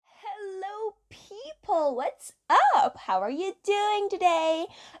what's up? How are you doing today?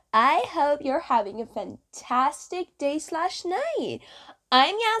 I hope you're having a fantastic day/night.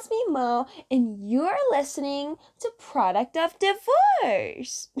 I'm Yasmin Mo, and you're listening to Product of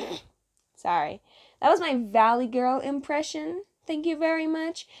Divorce. Sorry, that was my Valley Girl impression. Thank you very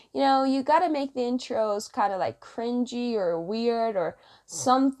much. You gotta make the intros kind of like cringy or weird or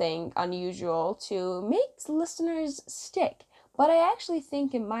something unusual to make listeners stick. But I actually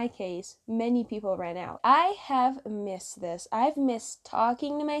think in my case, many people ran out. I have missed this. I've missed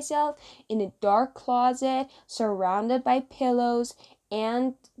talking to myself in a dark closet, surrounded by pillows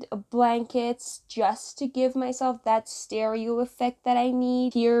and blankets, just to give myself that stereo effect that I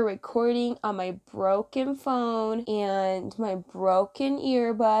need. Here recording on my broken phone and my broken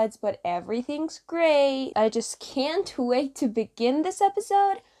earbuds, but everything's great. I just can't wait to begin this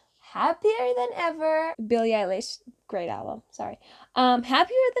episode. Happier than ever. Billie Eilish, great album, sorry.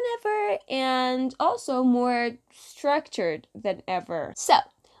 Happier than ever and also more structured than ever. So,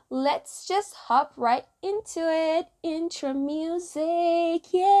 let's just hop right into it. Intro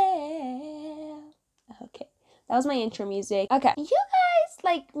music, yeah. Okay, that was my intro music. Okay, you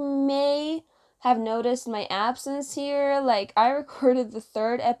guys may have noticed my absence here. I recorded the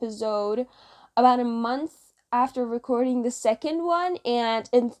third episode about a month after recording the second one, and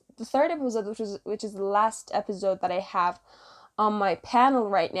in the third episode, which is the last episode that I have on my panel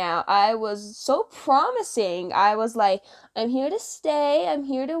right now, I was so promising. I was like, I'm here to stay, I'm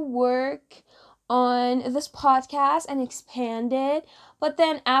here to work on this podcast and expand it. But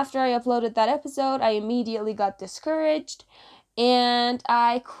then after I uploaded that episode, I immediately got discouraged and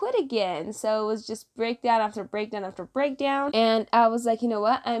I quit again. So it was just breakdown after breakdown after breakdown. And I was like, you know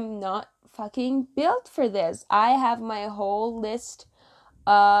what? I'm not fucking built for this. I have my whole list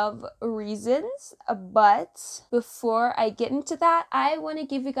of reasons, but before I get into that, I want to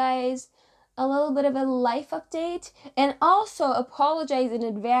give you guys a little bit of a life update and also apologize in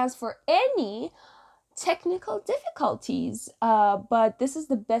advance for any technical difficulties. But this is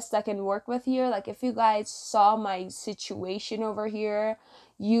the best I can work with here. If you guys saw my situation over here,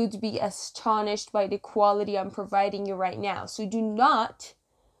 you'd be astonished by the quality I'm providing you right now. So do not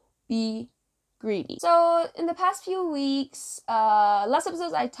be greedy. So in the past few weeks, last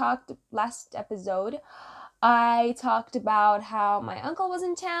episode I talked about how my uncle was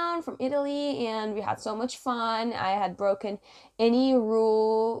in town from Italy and we had so much fun. I had broken any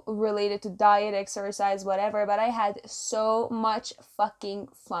rule related to diet, exercise, whatever, but I had so much fucking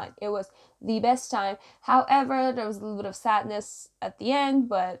fun. It was the best time. However, there was a little bit of sadness at the end,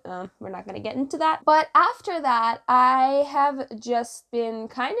 but we're not going to get into that. But after that, I have just been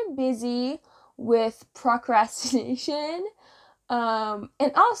kind of busy with procrastination.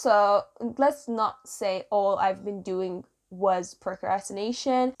 And also, let's not say all I've been doing was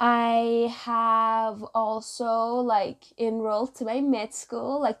procrastination. I have also enrolled to my med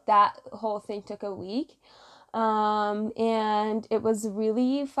school. That whole thing took a week. And it was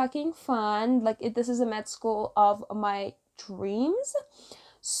really fucking fun. This is a med school of my dreams.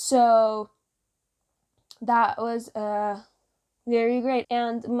 So that was very great.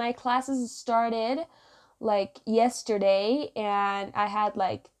 And my classes started yesterday, and I had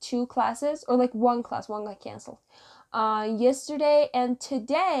 2 classes, or one got canceled. Yesterday and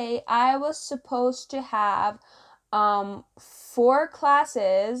today I was supposed to have 4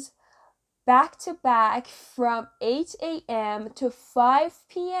 classes back to back from 8 a.m. to 5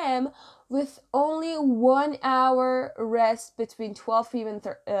 p.m. with only 1 hour rest between 12 p.m.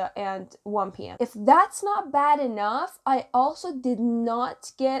 and 1 p.m. If that's not bad enough, I also did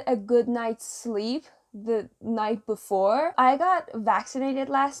not get a good night's sleep the night before. I got vaccinated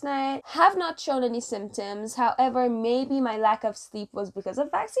last night, have not shown any symptoms. However, maybe my lack of sleep was because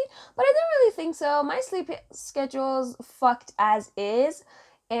of vaccine, but I don't really think so. My sleep schedule's fucked as is,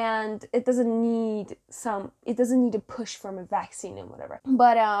 and it doesn't need a push from a vaccine and whatever.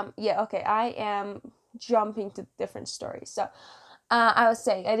 But yeah, okay, I am jumping to different stories. So I was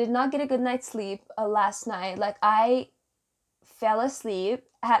saying I did not get a good night's sleep last night. I fell asleep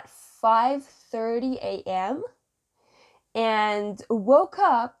at 5:30 a.m. and woke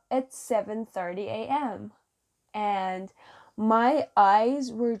up at 7:30 a.m. and my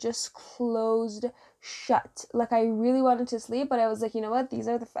eyes were just closed shut. I really wanted to sleep, but I was like, you know what? These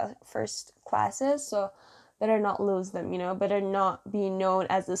are the first classes, so better not lose them, better not be known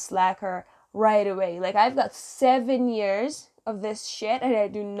as a slacker right away. I've got 7 years of this shit, and I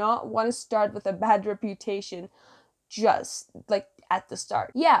do not want to start with a bad reputation just at the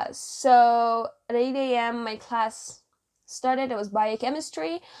start. Yeah, so at 8 a.m. my class started. It was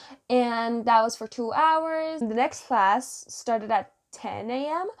biochemistry, and that was for 2 hours. The next class started at 10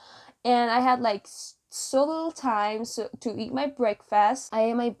 a.m. and I had so little time to eat my breakfast. I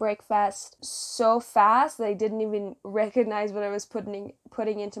ate my breakfast so fast that I didn't even recognize what I was putting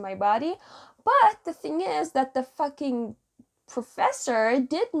into my body. But the thing is that the fucking professor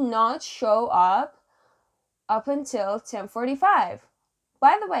did not show up until 10:45.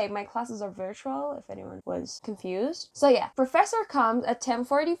 By the way, my classes are virtual, if anyone was confused. So yeah, professor comes at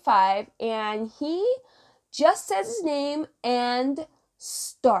 10:45 and he just says his name and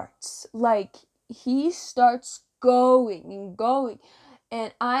starts. Like, he starts going and going.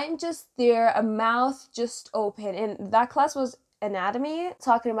 And I'm just there, a mouth just open. And that class was anatomy,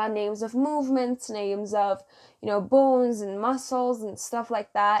 talking about names of movements, names of, bones and muscles and stuff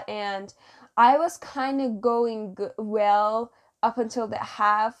like that. And I was kind of going well up until the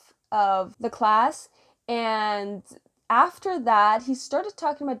half of the class. And after that, he started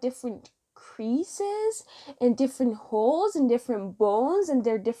talking about different creases and different holes and different bones and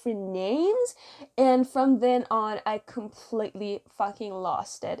their different names. And from then on, I completely fucking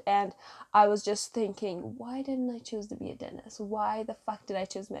lost it. And I was just thinking, why didn't I choose to be a dentist? Why the fuck did I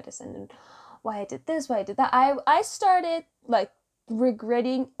choose medicine? And why I did this, why I did that. I started like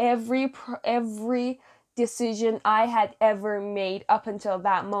regretting every decision I had ever made up until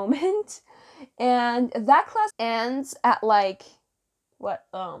that moment. And that class ends at like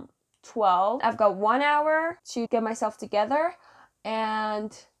 12. I've got 1 hour to get myself together,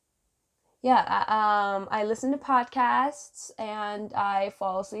 and yeah, I listen to podcasts and I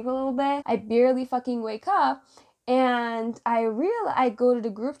fall asleep a little bit. I barely fucking wake up, and I go to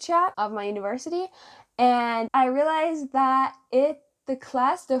the group chat of my university, and I realize that the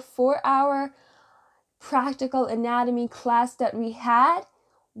 4-hour practical anatomy class that we had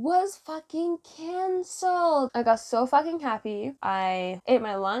was fucking canceled. I got so fucking happy. I ate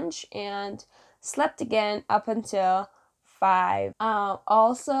my lunch and slept again up until 5.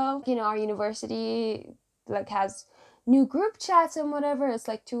 Also, our university like has new group chats and whatever. It's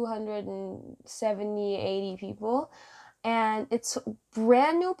like 270, 80 people. And it's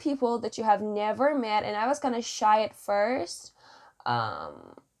brand new people that you have never met. And I was kind of shy at first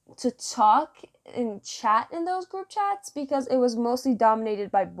to talk and chat in those group chats because it was mostly dominated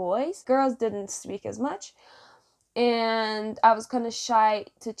by boys. Girls didn't speak as much. And I was kind of shy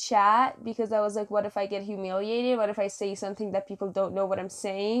to chat because I was like, what if I get humiliated? What if I say something that people don't know what I'm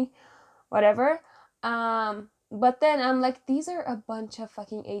saying? Whatever. But then I'm like, these are a bunch of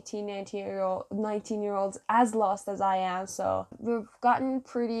fucking 18, 19-year-olds as lost as I am. So we've gotten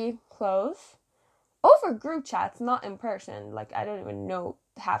pretty close. Over group chats, not in person. Like, I don't even know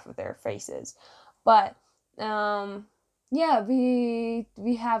half of their faces. But, yeah, we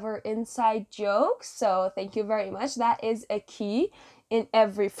have our inside jokes. So thank you very much. That is a key in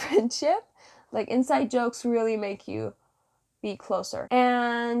every friendship. Like, inside jokes really make you be closer.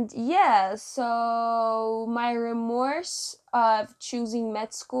 And yeah, so my remorse of choosing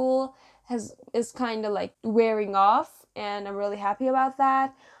med school is kind of like wearing off, and I'm really happy about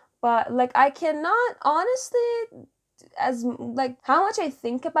that. But like, I cannot honestly, as like how much I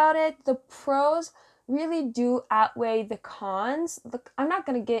think about it, the pros really do outweigh the cons. Look, I'm not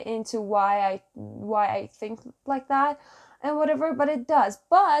gonna get into why I think like that and whatever, but it does.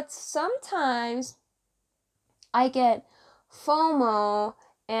 But sometimes I get FOMO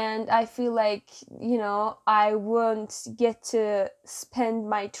and I feel like, I won't get to spend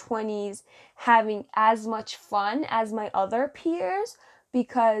my 20s having as much fun as my other peers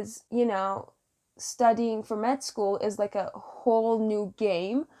because, studying for med school is like a whole new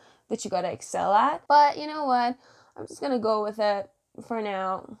game that you gotta excel at. But you know what? I'm just gonna go with it for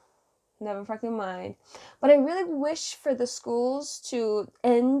now. Never fucking mind. But I really wish for the schools to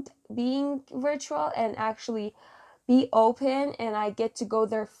end being virtual and actually be open, and I get to go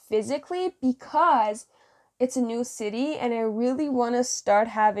there physically because it's a new city and I really want to start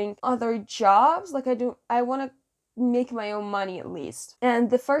having other jobs. Like, I want to make my own money at least. And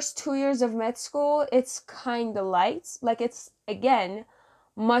the first 2 years of med school, it's kind of light. Like, it's, again,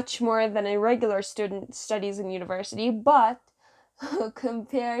 much more than a regular student studies in university, but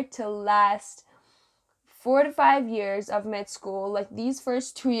compared to last 4 to 5 years of med school, like, these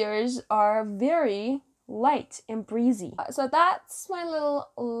first 2 years are very light and breezy. So that's my little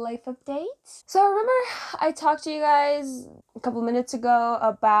life update. So remember I talked to you guys a couple minutes ago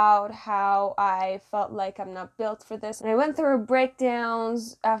about how I felt like I'm not built for this, and I went through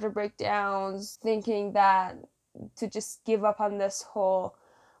breakdowns after breakdowns thinking that to just give up on this whole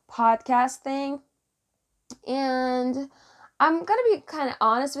podcast thing. And I'm gonna be kind of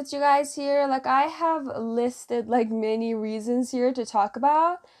honest with you guys here. Like, I have listed like many reasons here to talk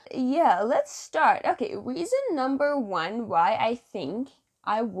about. Yeah, let's start. Okay, reason number 1 why I think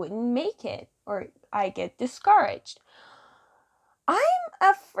I wouldn't make it, or I get discouraged. I'm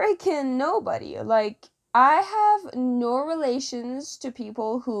a freaking nobody. Like, I have no relations to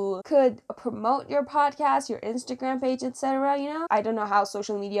people who could promote your podcast, your Instagram page, etc. I don't know how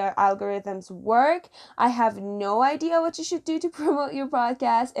social media algorithms work. I have no idea what you should do to promote your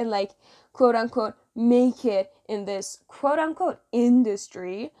podcast and, like, quote unquote, make it in this quote unquote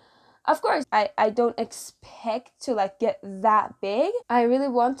industry. Of course, I don't expect to, like, get that big. I really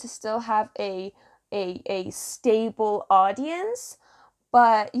want to still have a stable audience,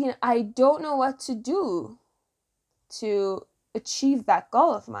 but I don't know what to do to achieve that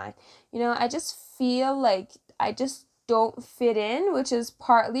goal of mine. I just feel like I just don't fit in, which is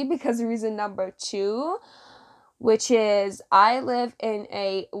partly because of reason number 2, which is I live in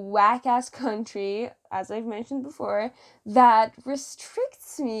a whack-ass country, as I've mentioned before, that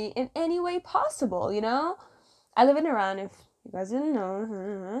restricts me in any way possible. I live in Iran, if you guys didn't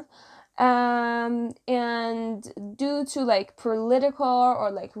know. And due to, like, political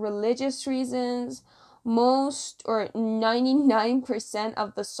or, like, religious reasons, most or 99%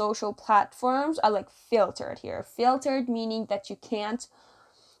 of the social platforms are, like, filtered here. Filtered meaning that you can't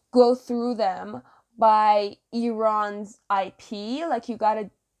go through them by Iran's IP. Like, you gotta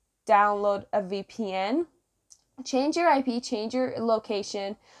download a VPN, change your IP, change your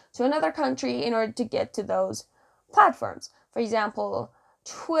location to another country in order to get to those platforms. For example,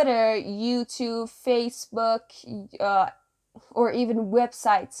 Twitter, YouTube, Facebook, or even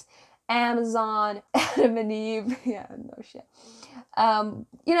websites, Amazon, Adam and Eve. Yeah, no shit.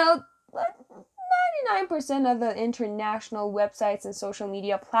 99% of the international websites and social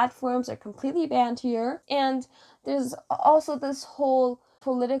media platforms are completely banned here. And there's also this whole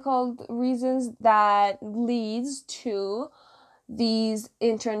political reasons that leads to these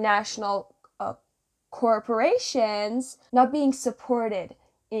international corporations not being supported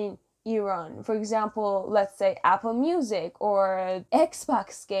in Iran. For example, let's say Apple Music or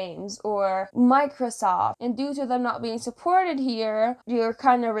Xbox games or Microsoft. And due to them not being supported here, you're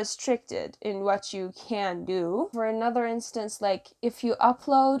kind of restricted in what you can do. For another instance, like if you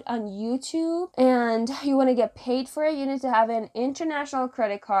upload on YouTube and you want to get paid for it, you need to have an international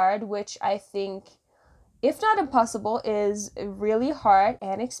credit card, which I think, if not impossible, is really hard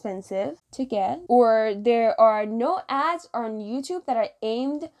and expensive to get. Or there are no ads on YouTube that are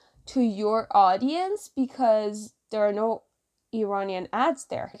aimed to your audience because there are no Iranian ads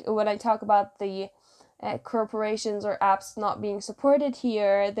there. When I talk about the corporations or apps not being supported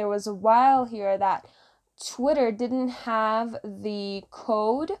here, there was a while here that Twitter didn't have the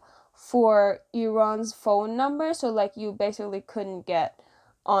code for Iran's phone number, so, like, you basically couldn't get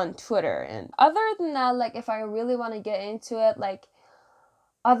on Twitter. And other than that, like, if I really want to get into it, like,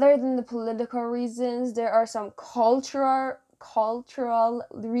 other than the political reasons, there are some cultural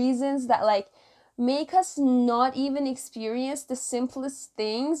reasons that, like, make us not even experience the simplest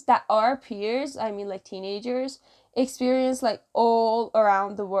things that our peers, I mean, like, teenagers, experience, like, all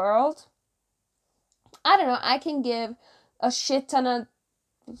around the world. I don't know, I can give a shit ton of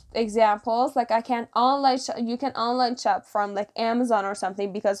examples. Like, you can online shop from, like, Amazon or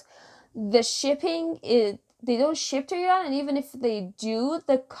something, because the shipping is, they don't ship to Iran, and even if they do,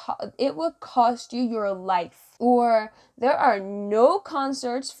 it will cost you your life. Or there are no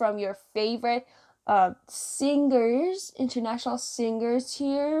concerts from your favorite singers, international singers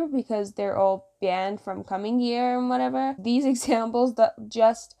here, because they're all banned from coming here and whatever. These examples that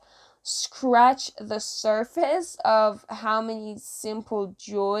just scratch the surface of how many simple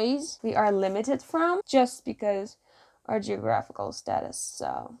joys we are limited from just because our geographical status.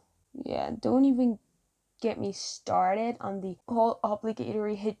 So yeah, don't even get me started on the whole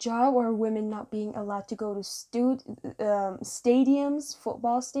obligatory hijab or women not being allowed to go to stadiums,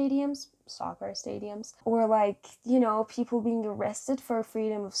 football stadiums, soccer stadiums, or, like, people being arrested for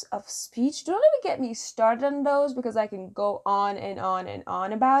freedom of speech. Don't even get me started on those, because I can go on and on and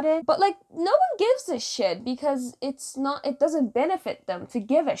on about it. But, like, no one gives a shit because it doesn't benefit them to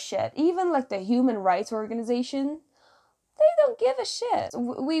give a shit. Even, like, the human rights organization, they don't give a shit.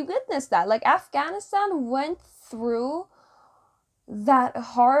 We witnessed that. Like, Afghanistan went through that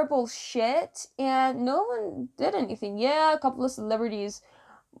horrible shit and no one did anything. Yeah, a couple of celebrities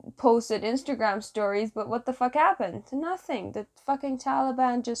posted Instagram stories, but what the fuck happened? Nothing. The fucking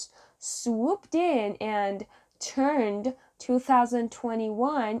Taliban just swooped in and turned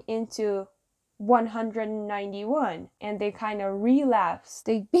 2021 into 191, and they kind of relapse.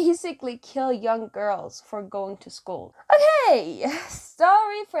 They basically kill young girls for going to school. Okay,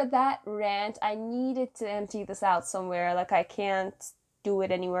 sorry for that rant. I needed to empty this out somewhere. Like, I can't do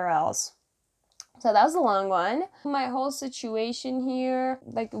it anywhere else. So that was a long one. My whole situation here,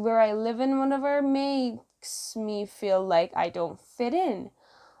 like where I live in, whatever, makes me feel like I don't fit in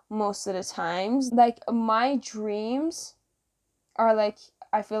most of the times. Like my dreams are like,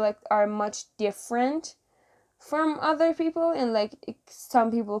 I feel like are much different from other people, and like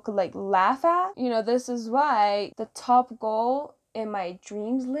some people could like laugh at. This is why the top goal in my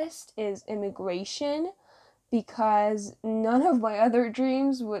dreams list is immigration, because none of my other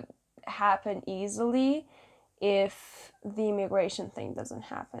dreams would happen easily if the immigration thing doesn't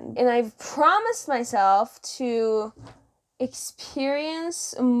happen. And I've promised myself to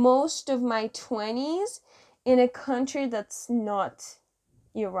experience most of my 20s in a country that's not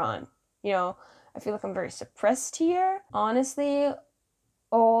Iran. I feel like I'm very suppressed here. Honestly,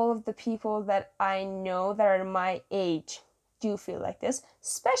 all of the people that I know that are my age do feel like this,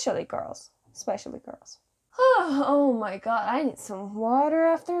 especially girls. Especially girls. Oh my god, I need some water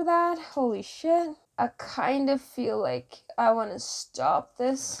after that. Holy shit. I kind of feel like I want to stop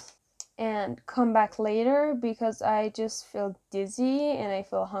this and come back later because I just feel dizzy and I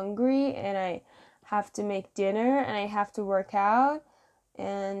feel hungry and I have to make dinner and I have to work out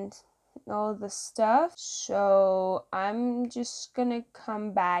and all the stuff. So I'm just gonna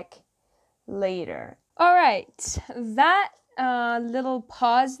come back later. All right, that little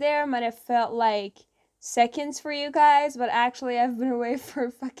pause there might have felt like seconds for you guys, but actually I've been away for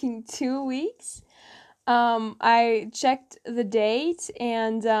fucking 2 weeks. I checked the date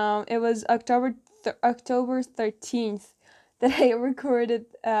and it was October 13th that I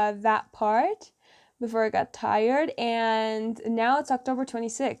recorded that part before I got tired, and now it's October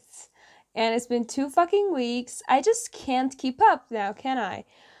 26th. And it's been 2 fucking weeks. I just can't keep up now, can I?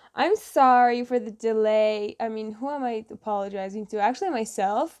 I'm sorry for the delay. I mean, who am I apologizing to? Actually,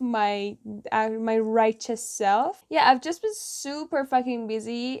 myself, my righteous self. Yeah, I've just been super fucking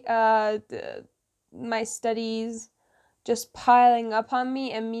busy. My studies just piling up on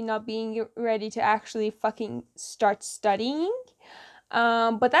me and me not being ready to actually fucking start studying.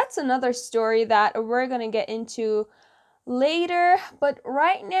 But that's another story that we're gonna get into later. But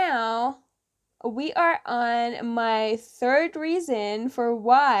right now, we are on my third reason for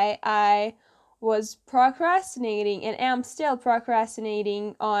why I was procrastinating and am still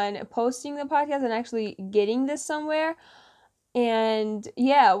procrastinating on posting the podcast and actually getting this somewhere. And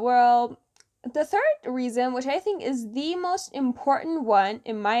yeah, well, the third reason, which I think is the most important one,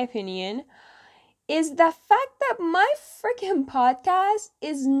 in my opinion, is the fact that my freaking podcast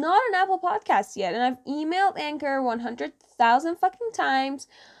is not an Apple Podcast yet. And I've emailed Anchor 100,000 fucking times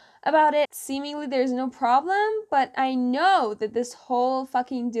about it. Seemingly there's no problem, but I know that this whole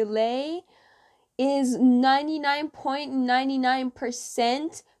fucking delay is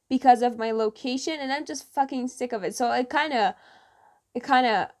 99.99% because of my location, and I'm just fucking sick of it. So it kind of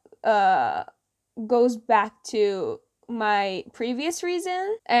goes back to my previous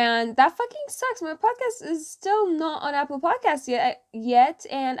reason, and that fucking sucks. My podcast is still not on Apple Podcasts yet,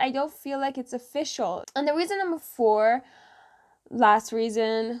 and I don't feel like it's official. And the reason number 4, last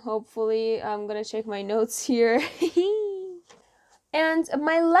reason, hopefully, I'm gonna check my notes here. And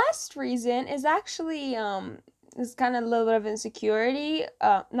my last reason is actually is kind of a little bit of insecurity.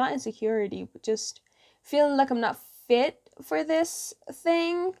 Not insecurity, but just feeling like I'm not fit for this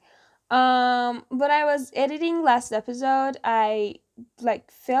thing. When I was editing last episode, I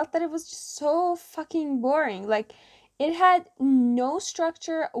felt that it was just so fucking boring. Like, it had no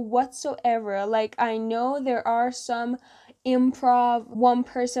structure whatsoever. Like, I know there are some improv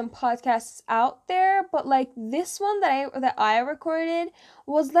one-person podcasts out there, but like this one that I recorded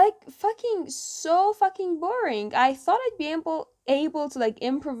was like fucking so fucking boring. I thought I'd be able to like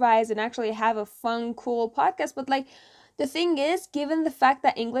improvise and actually have a fun, cool podcast, but like the thing is, given the fact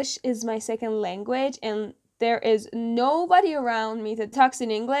that English is my second language and there is nobody around me that talks in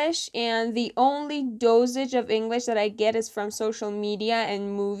English, and the only dosage of English that I get is from social media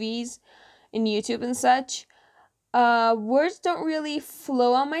and movies and YouTube and such, words don't really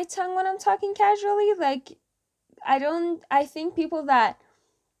flow on my tongue when I'm talking casually. Like, I think people that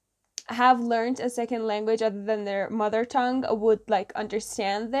have learned a second language other than their mother tongue would like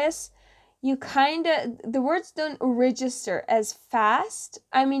understand this. The words don't register as fast.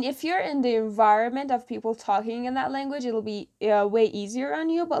 I mean, if you're in the environment of people talking in that language, it'll be way easier on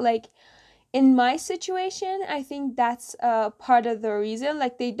you. But like in my situation, I think that's part of the reason.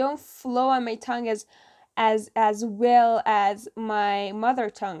 Like, they don't flow on my tongue as well as my mother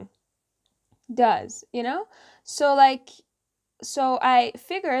tongue does, So I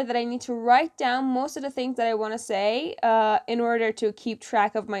figure that I need to write down most of the things that I want to say in order to keep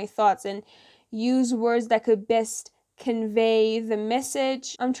track of my thoughts and use words that could best convey the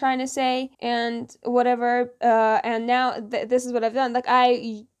message I'm trying to say and whatever. And now this is what I've done. Like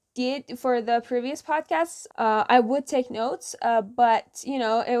I did for the previous podcasts, I would take notes, but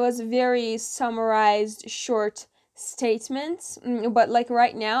it was very summarized, short statements. But like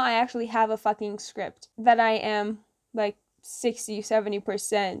right now, I actually have a fucking script that I am like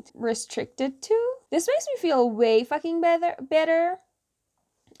 60-70% restricted to. This makes me feel way fucking better.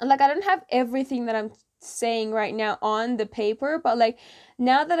 Like I don't have everything that I'm saying right now on the paper, but like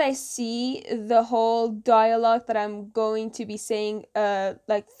now that I see the whole dialogue that I'm going to be saying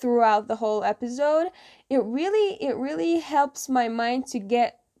like throughout the whole episode, it really helps my mind to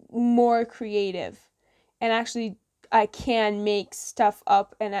get more creative, and actually I can make stuff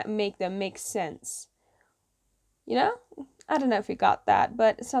up and make them make sense. I don't know if you got that,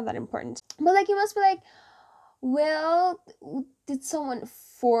 but it's not that important. But like you must be like, well, did someone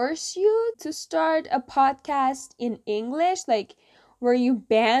force you to start a podcast in English? Like, were you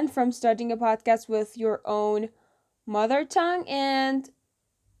banned from starting a podcast with your own mother tongue? And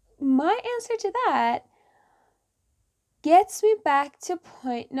my answer to that gets me back to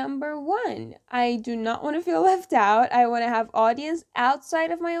point number one. I do not want to feel left out. I want to have audience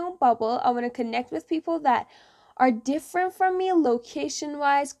outside of my own bubble. I want to connect with people that are different from me,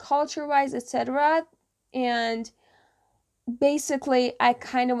 location-wise, culture-wise, etc. And basically, I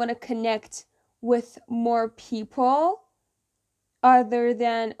kind of want to connect with more people other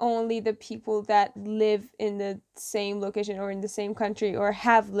than only the people that live in the same location or in the same country or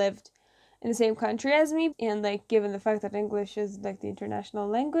have lived in the same country as me. And like, given the fact that English is like the international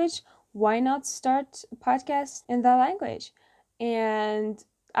language, why not start a podcast in that language? And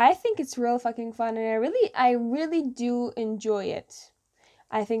I think it's real fucking fun, and I really do enjoy it.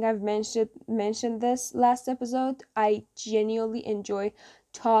 I think I've mentioned this last episode. I genuinely enjoy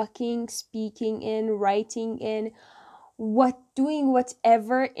talking, speaking in, writing in, doing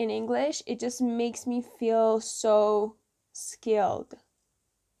whatever in English. It just makes me feel so skilled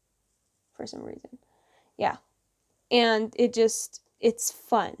for some reason. Yeah. And it's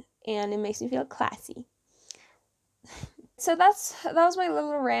fun, and it makes me feel classy. So that was my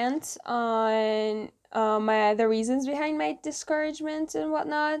little rant on the reasons behind my discouragement and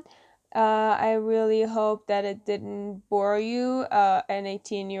whatnot. I really hope that it didn't bore you, an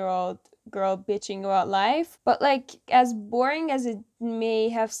 18-year-old girl bitching about life. But like, as boring as it may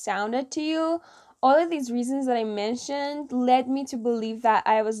have sounded to you, all of these reasons that I mentioned led me to believe that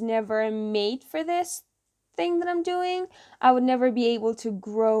I was never made for this thing that I'm doing. I would never be able to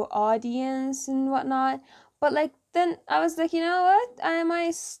grow audience and whatnot. But like, then I was like, you know what? Am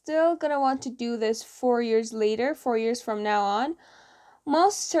I still gonna want to do this 4 years later, 4 years from now on?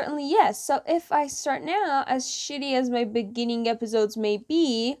 Most certainly, yes. So if I start now, as shitty as my beginning episodes may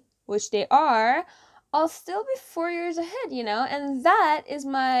be, which they are, I'll still be 4 years ahead, and that is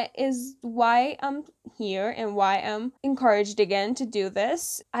why I'm here and why I'm encouraged again to do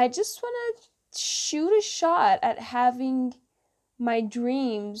this. I just want to shoot a shot at having my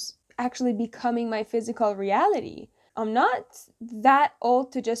dreams actually becoming my physical reality. I'm not that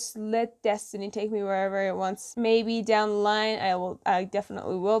old to just let destiny take me wherever it wants. Maybe down the line I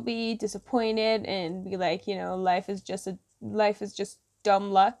definitely will be disappointed and be like, life is just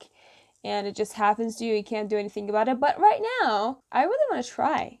dumb luck and it just happens to you. You can't do anything about it. But right now, I really want to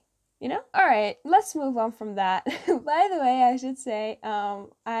try. All right, let's move on from that. By the way, I should say,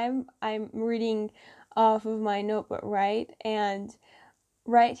 I'm reading off of my notebook, right? And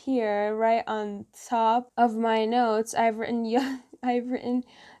right here, right on top of my notes, I've written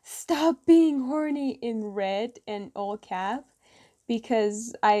stop being horny in red and all cap,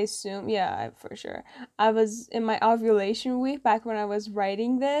 because I assume, yeah, for sure. I was in my ovulation week back when I was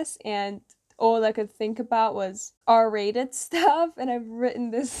writing this, and all I could think about was R-rated stuff, and I've written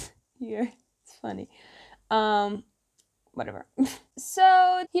this here. It's funny. Whatever.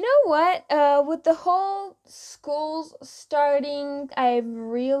 So, you know what? With the whole schools starting, I've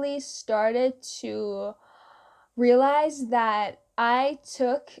really started to realize that I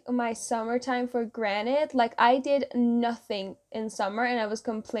took my summertime for granted. Like, I did nothing in summer, and I was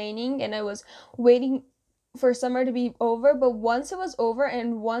complaining, and I was waiting for summer to be over. But once it was over,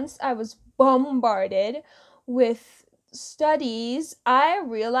 and once I was bombarded with studies, I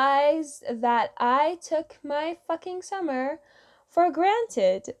realized that I took my fucking summer for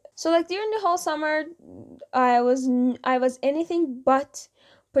granted. So like, during the whole summer, I was anything but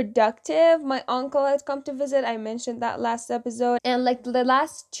productive. My uncle had come to visit. I mentioned that last episode. And like, the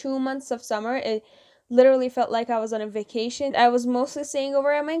last 2 months of summer, it literally felt like I was on a vacation. I was mostly staying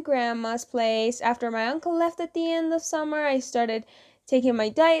over at my grandma's place. After my uncle left at the end of summer, I started taking my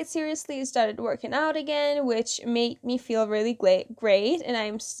diet seriously, started working out again, which made me feel really great, and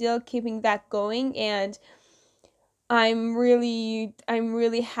I'm still keeping that going, and I'm really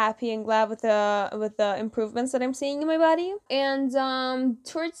happy and glad with the improvements that I'm seeing in my body. And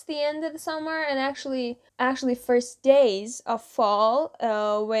towards the end of the summer, and actually first days of fall,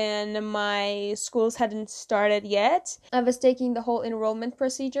 when my schools hadn't started yet, I was taking the whole enrollment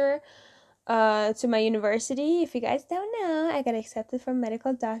procedure to my university. If you guys don't know, I got accepted for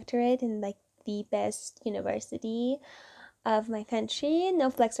medical doctorate in like the best university of my country. No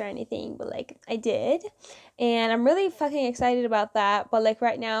flex or anything, but like I did. And I'm really fucking excited about that. But like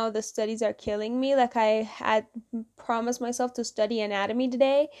right now, the studies are killing me. Like I had promised myself to study anatomy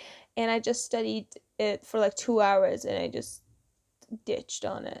today, and I just studied it for like 2 hours and I just ditched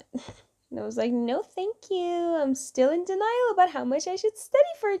on it. And I was like, no, thank you. I'm still in denial about how much I should study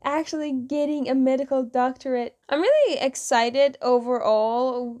for actually getting a medical doctorate. I'm really excited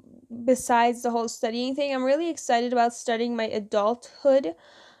overall, besides the whole studying thing. I'm really excited about starting my adulthood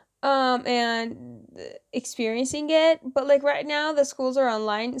and experiencing it. But like right now, the schools are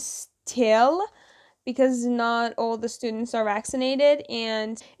online still because not all the students are vaccinated,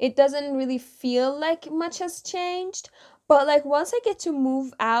 and it doesn't really feel like much has changed. But like once I get to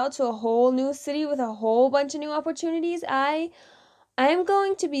move out to a whole new city with a whole bunch of new opportunities, I'm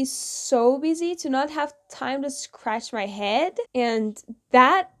going to be so busy to not have time to scratch my head, and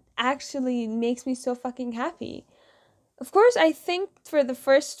that actually makes me so fucking happy. Of course, I think for the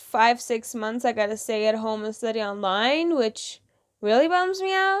first 5 6 months I gotta stay at home and study online, which really bums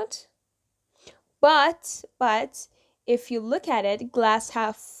me out. But if you look at it glass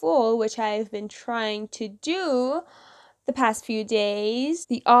half full, which I've been trying to do the past few days,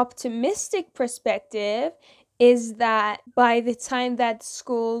 the optimistic perspective is that by the time that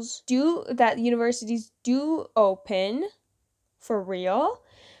universities do open for real,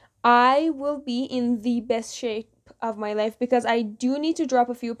 I will be in the best shape of my life, because I do need to drop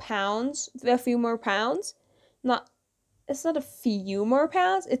a few more pounds. Not It's not a few more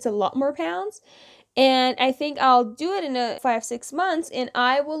pounds, it's a lot more pounds. And I think I'll do it in a 5 6 months, and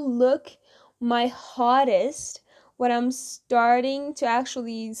I will look my hottest when I'm starting to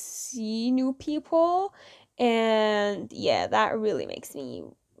actually see new people. And yeah, that really makes me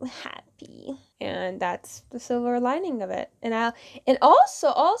happy. And that's the silver lining of it. And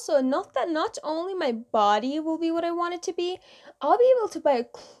also not only my body will be what I want it to be, I'll be able to buy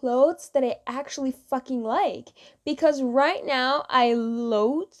clothes that I actually fucking like. Because right now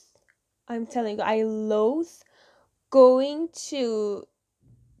I'm telling you, I loathe going to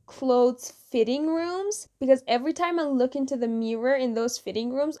clothes fitting rooms, because every time I look into the mirror in those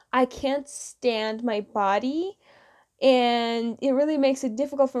fitting rooms, I can't stand my body, and it really makes it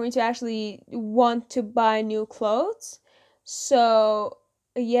difficult for me to actually want to buy new clothes. So,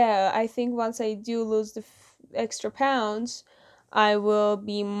 yeah, I think once I do lose the extra pounds, I will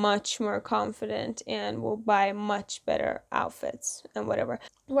be much more confident and will buy much better outfits and whatever.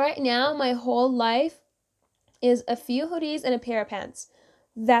 Right now, my whole life is a few hoodies and a pair of pants.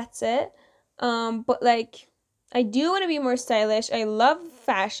 That's it. But like, I do want to be more stylish. I love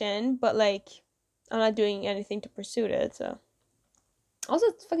fashion, but like, I'm not doing anything to pursue it. So, also,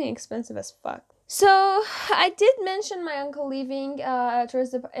 it's fucking expensive as fuck. So, I did mention my uncle leaving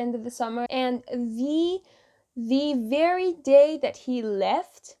towards the end of the summer, and the very day that he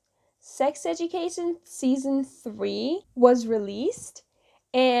left, Sex Education season 3 was released,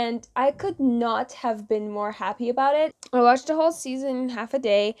 and I could not have been more happy about it. I watched the whole season in half a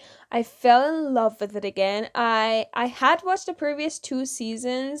day. I fell in love with it again. I had watched the previous 2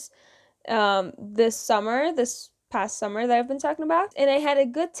 seasons this past summer that I've been talking about, and I had a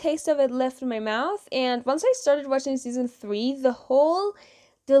good taste of it left in my mouth. And once I started watching season 3, the whole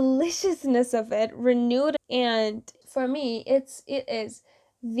deliciousness of it renewed, and for me it is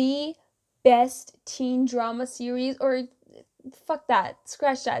the best teen drama series, or fuck that,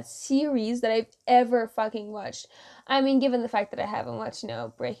 scratch that, series that I've ever fucking watched. I mean, given the fact that I haven't watched,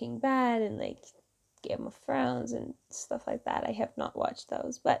 Breaking Bad and like Game of Thrones and stuff like that, I have not watched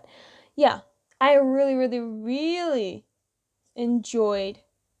those. But yeah, I really, really, really enjoyed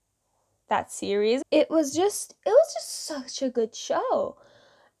that series. It was just such a good show.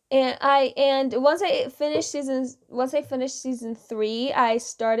 And once I finished season 3, I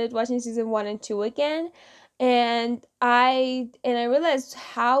started watching season 1 and 2 again, and I realized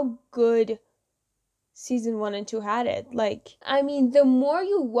how good season 1 and 2 had it. Like, I mean, the more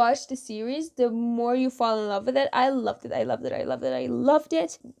you watch the series, the more you fall in love with it. I loved it. I loved it. I loved it. I loved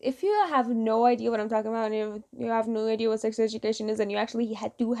it. If you have no idea what I'm talking about, and you have no idea what sex education is, and you actually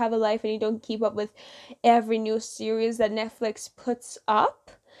do have a life and you don't keep up with every new series that Netflix puts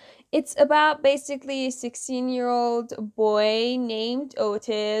up, it's about basically a 16-year-old boy named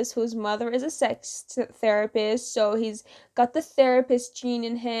Otis, whose mother is a sex therapist. So he's got the therapist gene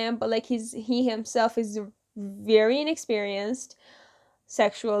in him, but like he himself is very inexperienced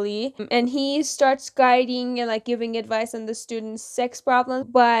sexually, and he starts guiding and like giving advice on the students' sex problems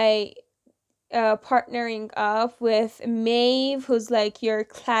by partnering up with Maeve, who's like your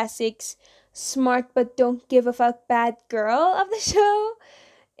classic smart but don't give a fuck bad girl of the show.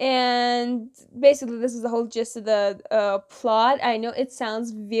 And basically, this is the whole gist of the plot. I know it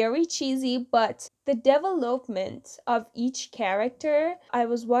sounds very cheesy, but the development of each character, I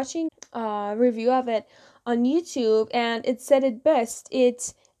was watching a review of it on YouTube, and it said it best.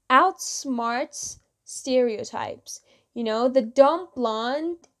 It outsmarts stereotypes. You know, the dumb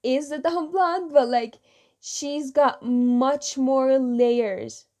blonde is the dumb blonde, but like she's got much more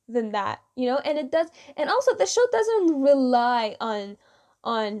layers than that, you know, and it does, and also the show doesn't rely on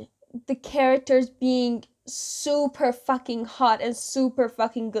the characters being super fucking hot and super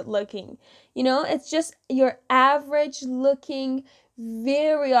fucking good looking. You know, it's just your average looking,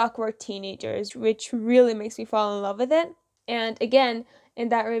 very awkward teenagers, which really makes me fall in love with it. And again, in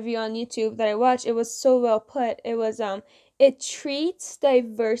that review on YouTube that I watched, it was so well put. It was it treats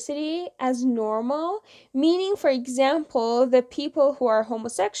diversity as normal, meaning, for example, the people who are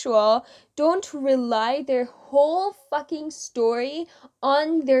homosexual don't rely their whole fucking story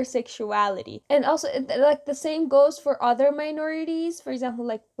on their sexuality. And also, like, the same goes for other minorities, for example,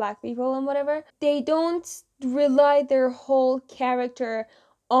 like black people and whatever. They don't rely their whole character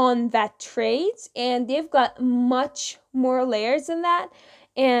on that trait, and they've got much more layers than that.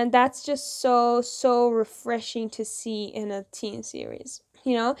 And that's just so refreshing to see in a teen series,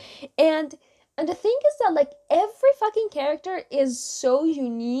 you know. And the thing is that, like, every fucking character is so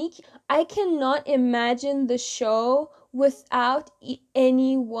unique. I cannot imagine the show without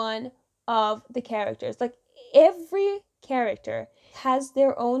any one of the characters. Like, every character has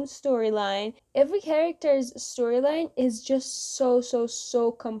their own storyline. Every character's storyline is just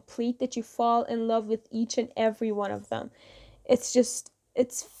so complete that you fall in love with each and every one of them.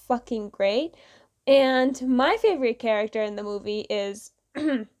 It's fucking great. And my favorite character in the movie is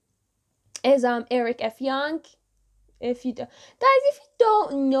Eric F. Young. If you do, guys, if you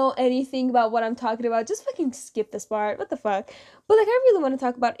don't know anything about what I'm talking about, just fucking skip this part. What the fuck? But like, I really want to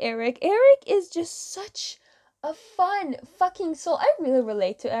talk about Eric. Eric is just such a fun fucking soul. I really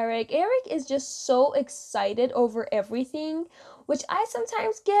relate to Eric. Eric is just so excited over everything, which I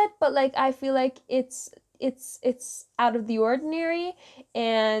sometimes get, but like, I feel like it's out of the ordinary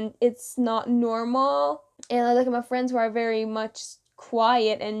and it's not normal. And I look at my friends who are very much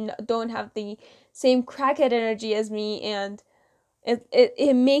quiet and don't have the same crackhead energy as me, and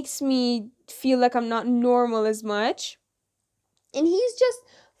it makes me feel like I'm not normal as much. And he's just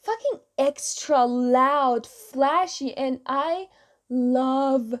fucking extra loud, flashy, and I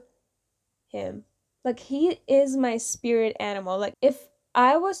love him. Like, he is my spirit animal. Like, if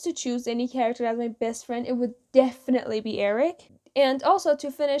I was to choose any character as my best friend, it would definitely be Eric. And also, to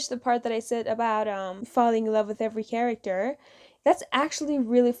finish the part that I said about falling in love with every character, that's actually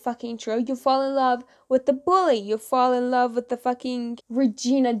really fucking true. You fall in love with the bully, you fall in love with the fucking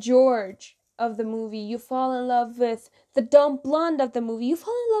Regina George of the movie, you fall in love with the dumb blonde of the movie, you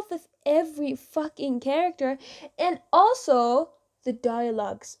fall in love with every fucking character. And also, the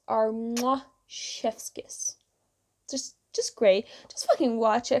dialogues are mwah, chef's kiss. Just great. Just fucking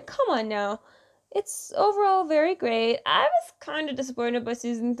watch it. Come on now. It's overall very great. I was kind of disappointed by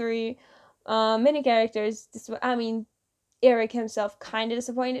season 3. Many characters, I mean, Eric himself kind of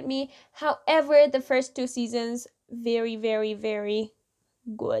disappointed me. However, the first 2 seasons, very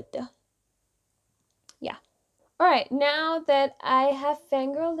good. Yeah. Alright, now that I have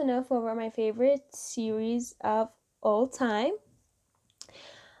fangirled enough over my favorite series of all time,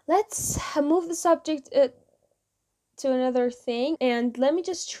 let's move the subject to another thing, and let me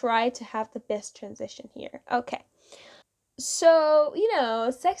just try to have the best transition here. Okay. So,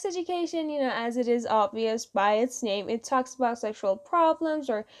 sex education, as it is obvious by its name, it talks about sexual problems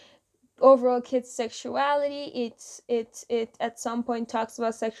or overall kids' sexuality. It at some point talks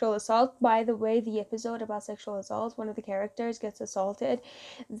about sexual assault. By the way, the episode about sexual assault, one of the characters gets assaulted.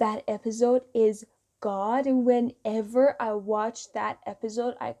 That episode is God. Whenever I watch that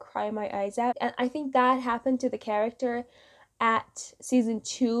episode, I cry my eyes out. And I think that happened to the character at season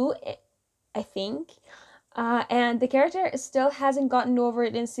 2. I think. And the character still hasn't gotten over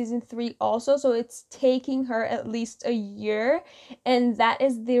it in season 3 also, so it's taking her at least a year, and that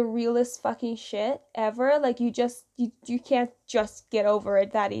is the realest fucking shit ever. Like, you can't just get over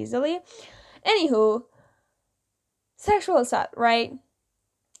it that easily. Anywho, sexual assault, right?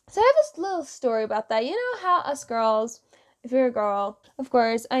 So I have this little story about that. You know how us girls, if you're a girl, of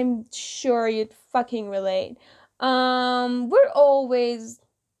course, I'm sure you'd fucking relate. We're always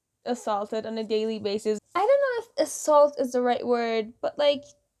assaulted on a daily basis. I don't know if assault is the right word, but like,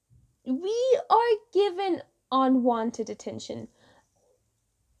 we are given unwanted attention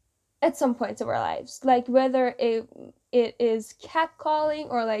at some points of our lives. Like, whether it is catcalling,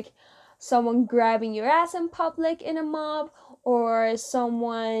 or like someone grabbing your ass in public in a mob, or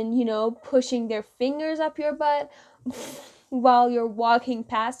someone, pushing their fingers up your butt while you're walking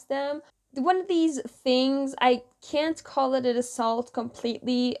past them. One of these things, I can't call it an assault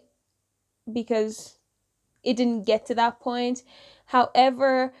completely because it didn't get to that point.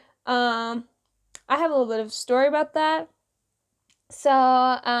 However, I have a little bit of a story about that. So,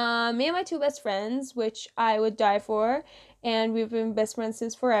 me and my two best friends, which I would die for, and we've been best friends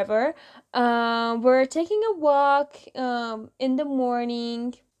since forever, we're taking a walk in the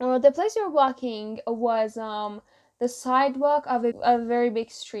morning. Well, the place we were walking was the sidewalk of a very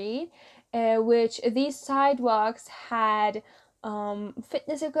big street, which these sidewalks had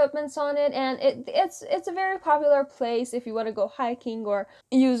fitness equipments on it, and it's a very popular place if you want to go hiking or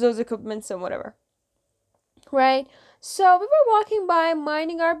use those equipments and whatever, right? So we were walking by,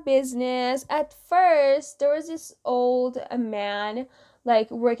 minding our business. At first, there was this old man,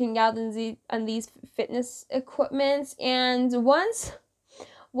 like, working out on these fitness equipments, and once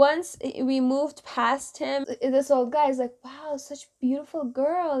we moved past him, this old guy is like, wow, such beautiful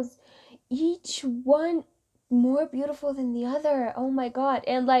girls, each one more beautiful than the other, oh my god.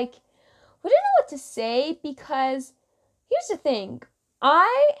 And like, we didn't know what to say, because here's the thing.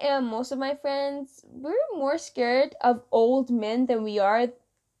 I and most of my friends, we're more scared of old men than we are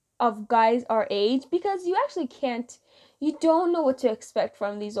of guys our age, because you don't know what to expect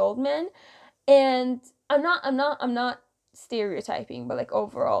from these old men. And I'm not stereotyping, but like,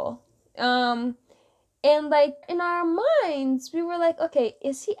 overall. And like, in our minds, we were like, okay,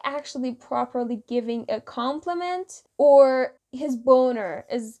 is he actually properly giving a compliment, or his boner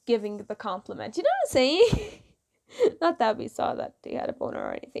is giving the compliment? You know what I'm saying? Not that we saw that they had a boner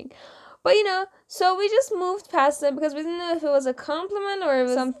or anything. But so we just moved past it because we didn't know if it was a compliment or it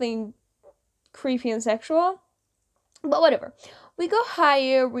was something creepy and sexual. But whatever. We go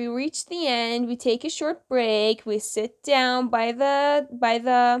higher, we reach the end, we take a short break, we sit down by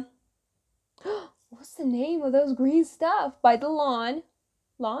the what's the name of those green stuff? By the lawn.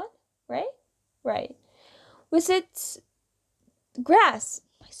 Lawn? Right? Right. We sit grass.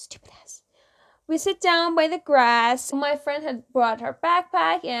 My stupid ass. We sit down by the grass. My friend had brought her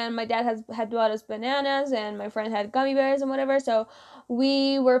backpack, and my dad had brought us bananas, and my friend had gummy bears and whatever. So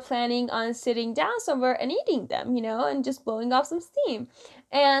we were planning on sitting down somewhere and eating them, and just blowing off some steam.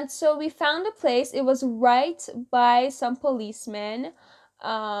 And so we found a place. It was right by some policemen.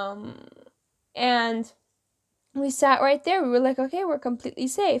 And we sat right there. We were like, okay, we're completely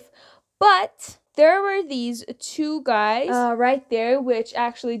safe. But there were these two guys right there, which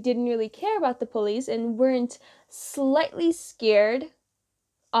actually didn't really care about the police and weren't slightly scared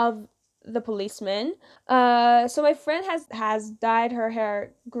of the policemen. So my friend has dyed her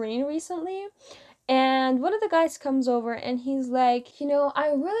hair green recently, and one of the guys comes over and he's like, I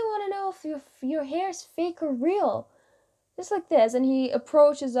really want to know if your hair is fake or real. Just like this. And he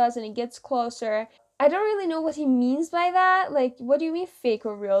approaches us and he gets closer. I don't really know what he means by that. Like, what do you mean fake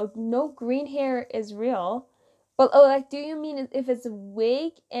or real? No green hair is real. But like, do you mean if it's a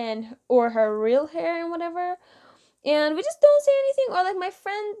wig or her real hair and whatever? And we just don't say anything. Or like, my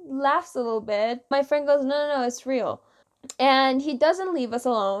friend laughs a little bit. My friend goes, no, it's real. And he doesn't leave us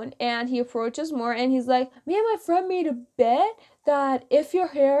alone, and he approaches more, and he's like, me and my friend made a bet that if your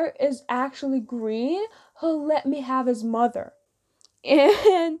hair is actually green, he'll let me have his mother.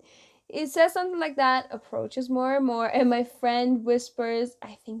 And it says something like that, approaches more and more, and my friend whispers,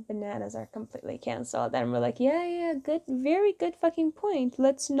 I think bananas are completely canceled. And we're like, yeah, good, very good fucking point.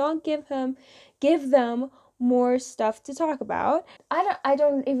 Let's not give them more stuff to talk about. I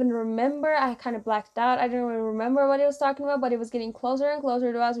don't even remember. I kind of blacked out. I don't even remember what he was talking about, but it was getting closer and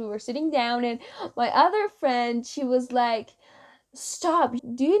closer to us. We were sitting down, and my other friend, she was like, stop,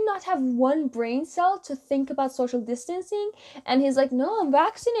 do you not have one brain cell to think about social distancing? And he's like, no, I'm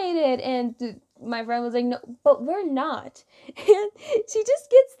vaccinated. And my friend was like, no, but we're not. And she just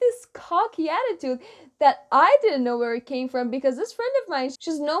gets this cocky attitude that I didn't know where it came from, because this friend of mine,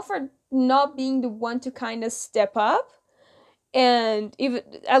 she's known for not being the one to kind of step up, and even,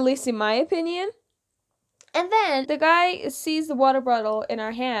 at least in my opinion. And then the guy sees the water bottle in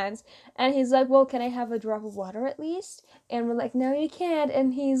our hands, and he's like, "Well, can I have a drop of water at least?" And we're like, "No, you can't."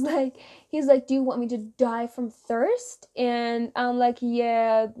 And he's like, "Do you want me to die from thirst?" And I'm like,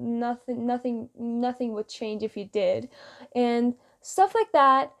 "Yeah, nothing would change if you did," and stuff like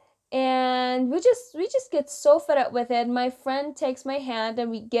that. And we just get so fed up with it. My friend takes my hand, and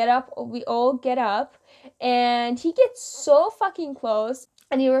we all get up, and he gets so fucking close,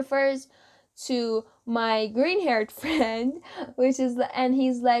 and he refers to my green-haired friend, and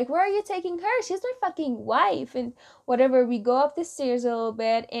he's like, "Where are you taking her? She's my fucking wife," and whatever. We go up the stairs a little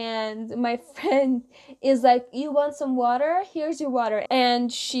bit, and my friend is like, "You want some water? Here's your water,"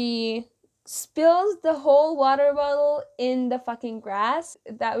 and she spills the whole water bottle in the fucking grass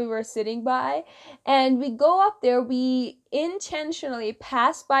that we were sitting by. And we go up there, we intentionally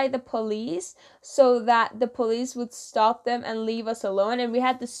pass by the police so that the police would stop them and leave us alone. And we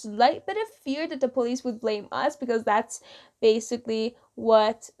had this slight bit of fear that the police would blame us, because that's basically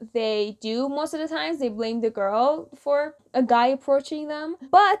what they do most of the times. They blame the girl for a guy approaching them.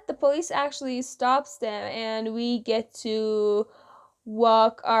 But the police actually stops them, and we get to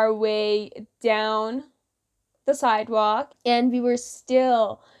walk our way down the sidewalk. And we were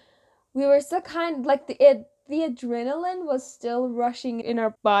still kind of like, the adrenaline was still rushing in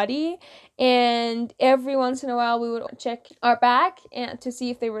our body, and every once in a while we would check our back and to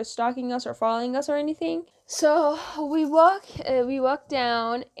see if they were stalking us or following us or anything. So we walk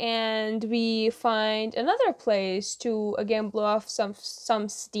down, and we find another place to again blow off some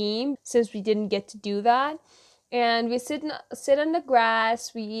steam, since we didn't get to do that. And we sit on the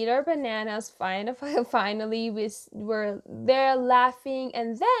grass, we eat our bananas. Finally we're there laughing,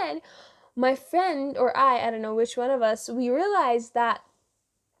 and then my friend or I don't know which one of us, we realized that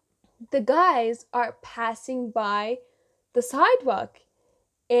the guys are passing by the sidewalk,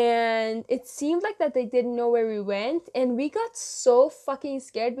 and it seemed like that they didn't know where we went. And we got so fucking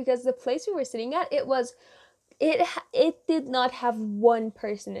scared, because the place we were sitting at, it did not have one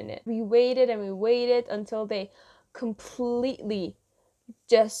person in it. We waited and we waited until they completely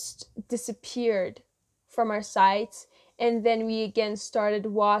just disappeared from our sights. And then we again started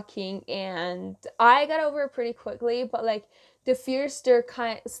walking, and I got over it pretty quickly, but like the fear still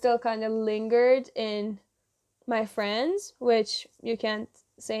kind of lingered in my friends, which you can't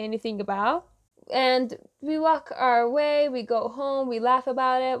say anything about. And we walk our way, we go home, we laugh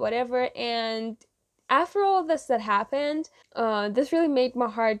about it, whatever. And after all of this that happened, this really made my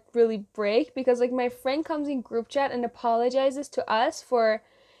heart really break, because like my friend comes in group chat and apologizes to us for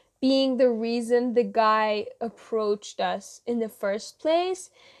being the reason the guy approached us in the first place.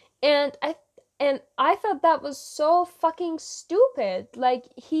 And I thought that was so fucking stupid. Like,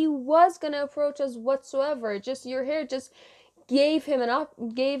 he was gonna approach us whatsoever. Just your hair just gave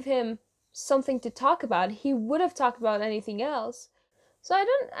him something to talk about. He would have talked about anything else. So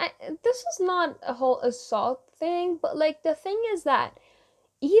this was not a whole assault thing, but like the thing is that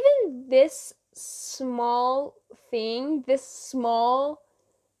even this small thing, this small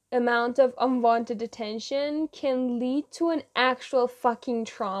amount of unwanted attention can lead to an actual fucking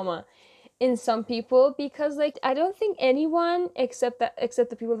trauma in some people. Because like I don't think anyone except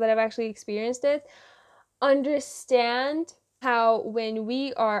the people that have actually experienced it understand how, when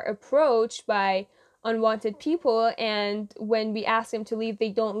we are approached by unwanted people and when we ask them to leave, they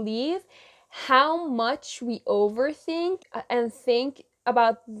don't leave, how much we overthink and think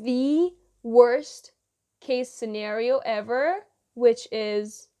about the worst case scenario ever, which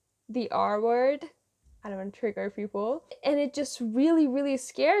is the R word. I don't want to trigger people. And it just really, really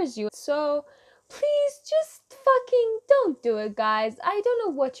scares you. So please just fucking don't do it, guys. I don't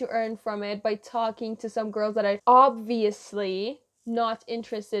know what you earn from it by talking to some girls that are obviously not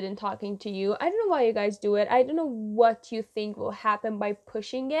interested in talking to you. I don't know why you guys do it. I don't know what you think will happen by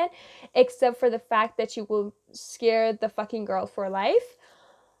pushing it, except for the fact that you will scare the fucking girl for life.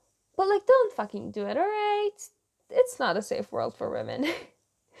 But like, don't fucking do it, alright? It's not a safe world for women.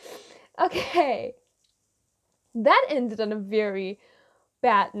 Okay. That ended on a very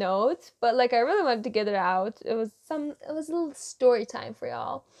bad note, but like I really wanted to get it out. It was a little story time for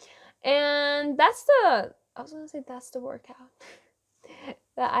y'all. And I was gonna say that's the workout.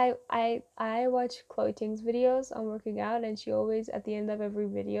 That I watch Chloe Ting's videos on working out, and she always, at the end of every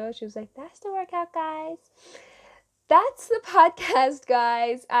video, she was like, "That's the workout, guys." That's the podcast,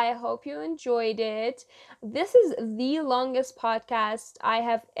 guys. I hope you enjoyed it. This is the longest podcast I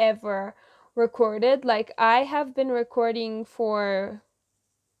have ever recorded. Like, I have been recording for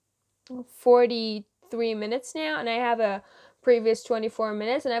 43 minutes now, and I have a previous 24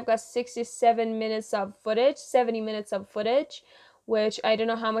 minutes, and I've got 67 minutes of footage, 70 minutes of footage, which I don't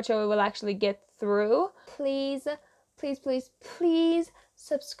know how much I will actually get through. Please, please, please, please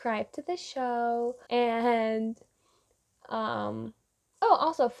subscribe to the show. And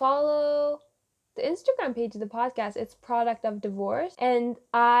also follow the Instagram page of the podcast. It's Product of Divorce. And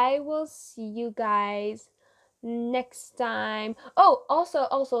I will see you guys next time. Oh, also,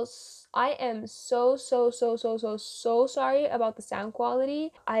 I am so sorry about the sound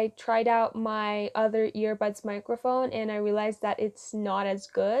quality. I tried out my other earbuds microphone and I realized that it's not as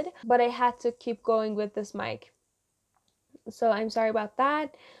good, but I had to keep going with this mic. So I'm sorry about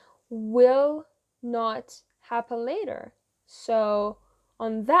that. Will not happen later. So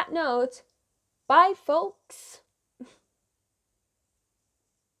on that note, bye folks.